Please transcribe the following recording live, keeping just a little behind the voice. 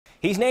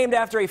He's named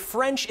after a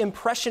French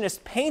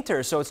Impressionist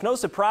painter, so it's no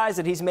surprise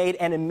that he's made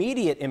an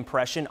immediate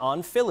impression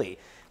on Philly.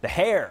 The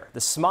hair,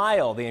 the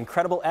smile, the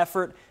incredible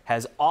effort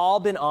has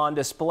all been on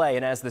display.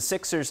 And as the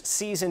Sixers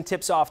season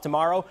tips off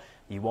tomorrow,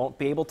 you won't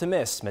be able to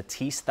miss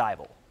Matisse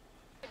Thybulle.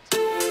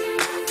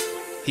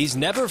 He's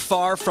never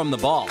far from the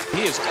ball.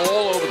 He is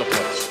all over the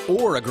place.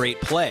 Or a great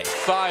play.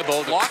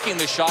 Thybulle blocking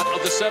the shot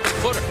of the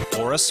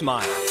 7-footer. Or a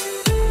smile.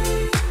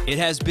 It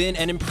has been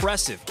an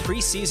impressive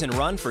preseason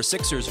run for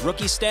Sixers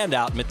rookie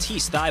standout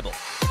Matisse Thybulle.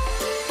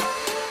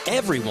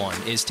 Everyone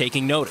is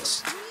taking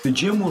notice. The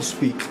gym will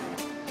speak.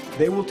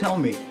 They will tell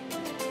me.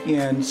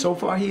 And so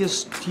far he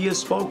has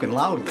spoken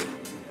loudly.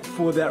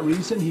 For that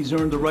reason, he's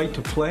earned the right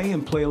to play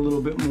and play a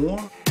little bit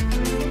more.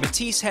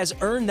 Matisse has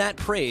earned that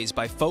praise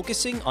by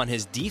focusing on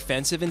his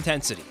defensive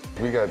intensity.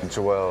 We got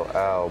Joel,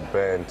 Al,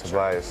 Ben,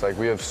 Tobias. Like,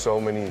 we have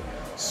so many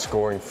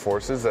scoring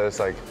forces that it's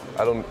like,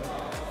 I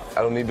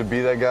don't need to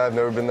be that guy. I've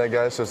never been that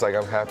guy, so it's like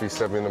I'm happy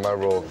stepping into my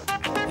role.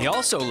 He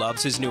also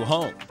loves his new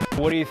home.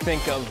 What do you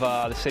think of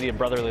the city of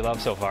brotherly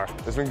love so far?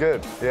 It's been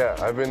good, yeah.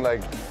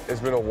 It's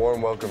been a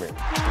warm welcoming.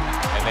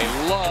 And they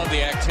love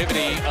the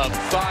activity of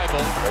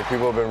Thybulle. Like,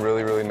 people have been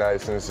really, really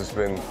nice, and it's just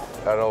been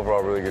an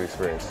overall really good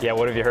experience. Yeah,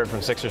 what have you heard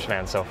from Sixers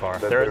fans so far?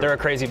 They're a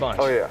crazy bunch.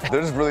 Oh yeah,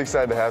 they're just really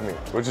excited to have me,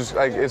 which is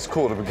like, it's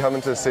cool to be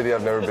coming to a city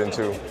I've never been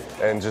to,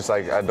 and just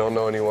like, I don't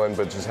know anyone,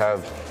 but just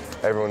have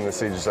everyone in the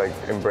city just like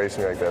embrace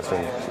me like that.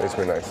 It's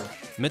been nice.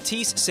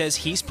 Matisse says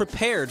he's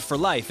prepared for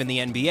life in the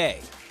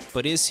NBA,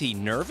 but is he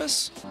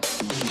nervous?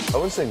 I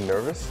wouldn't say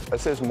nervous.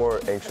 I'd say it's more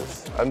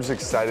anxious. I'm just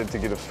excited to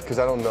get it, because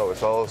I don't know.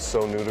 It's all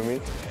so new to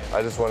me.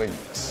 I just want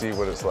to see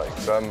what it's like.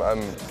 So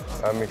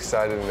I'm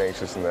excited and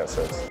anxious in that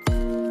sense.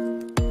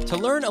 To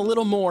learn a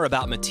little more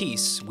about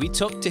Matisse, we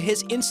took to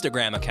his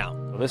Instagram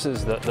account. This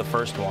is the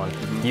first one.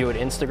 You at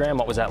Instagram,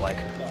 what was that like?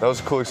 That was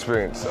a cool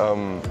experience. I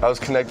was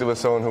connected with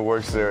someone who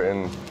works there,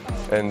 and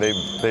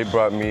they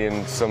brought me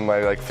and some of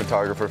my like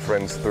photographer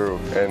friends through,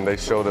 and they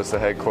showed us the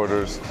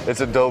headquarters. It's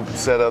a dope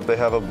setup. They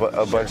have a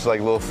bunch of like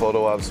little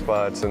photo op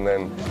spots, and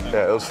then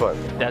yeah, it was fun.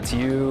 That's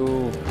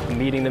you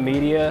meeting the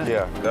media.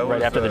 Yeah,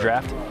 right after the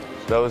draft.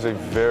 That was a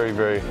very,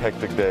 very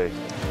hectic day.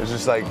 It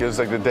was like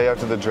the day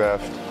after the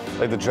draft.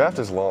 Like, the draft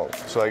is long,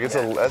 so like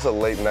that's a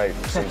late night,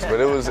 but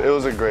it was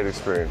a great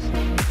experience.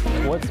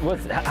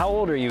 How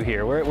old are you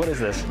here? What is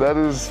this? That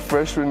is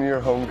freshman year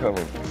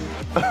homecoming.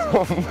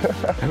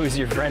 Who's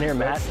your friend here,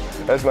 Matt?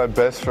 That's my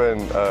best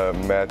friend,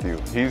 Matthew.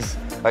 He's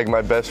like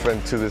my best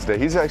friend to this day.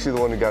 He's actually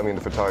the one who got me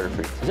into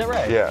photography. Is that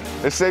right? Yeah.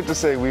 It's safe to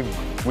say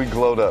we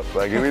glowed up.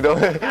 Like, we don't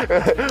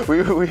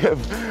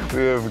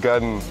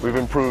we've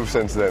improved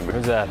since then.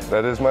 Who's that?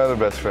 That is my other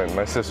best friend,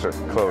 my sister,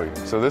 Chloe.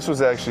 So this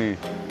was actually,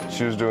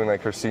 she was doing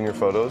like her senior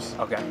photos.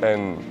 Okay.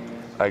 And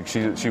like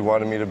she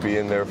wanted me to be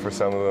in there for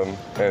some of them,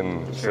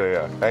 and so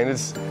yeah. And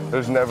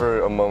there's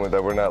never a moment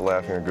that we're not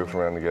laughing or goofing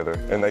around together.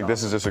 And like,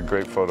 this is just a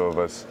great photo of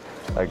us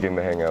like getting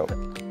to hang out.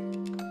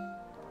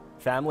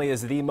 Family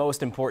is the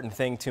most important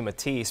thing to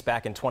Matisse.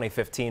 Back in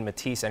 2015,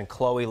 Matisse and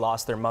Chloe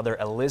lost their mother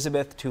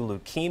Elizabeth to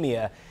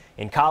leukemia.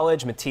 In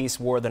college, Matisse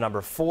wore the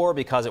number 4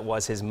 because it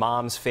was his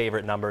mom's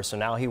favorite number, so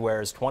now he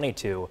wears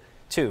 22,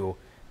 2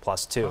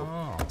 plus 2.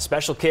 Oh.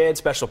 Special kid,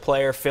 special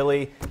player.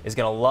 Philly is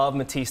going to love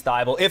Matisse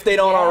Thybulle if they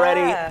don't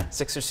already.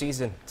 Sixers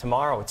season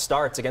tomorrow. It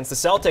starts against the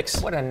Celtics.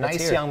 What a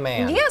nice young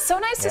man. Yeah, so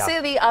nice to see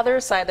the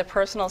other side, the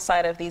personal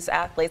side of these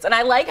athletes. And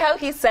I like how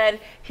he said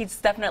he's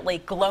definitely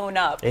glown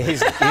up.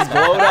 He's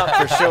glowed up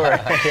for sure.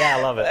 Yeah,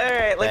 I love it. All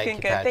right,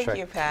 looking good. Thank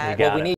you, Pat. Well, we need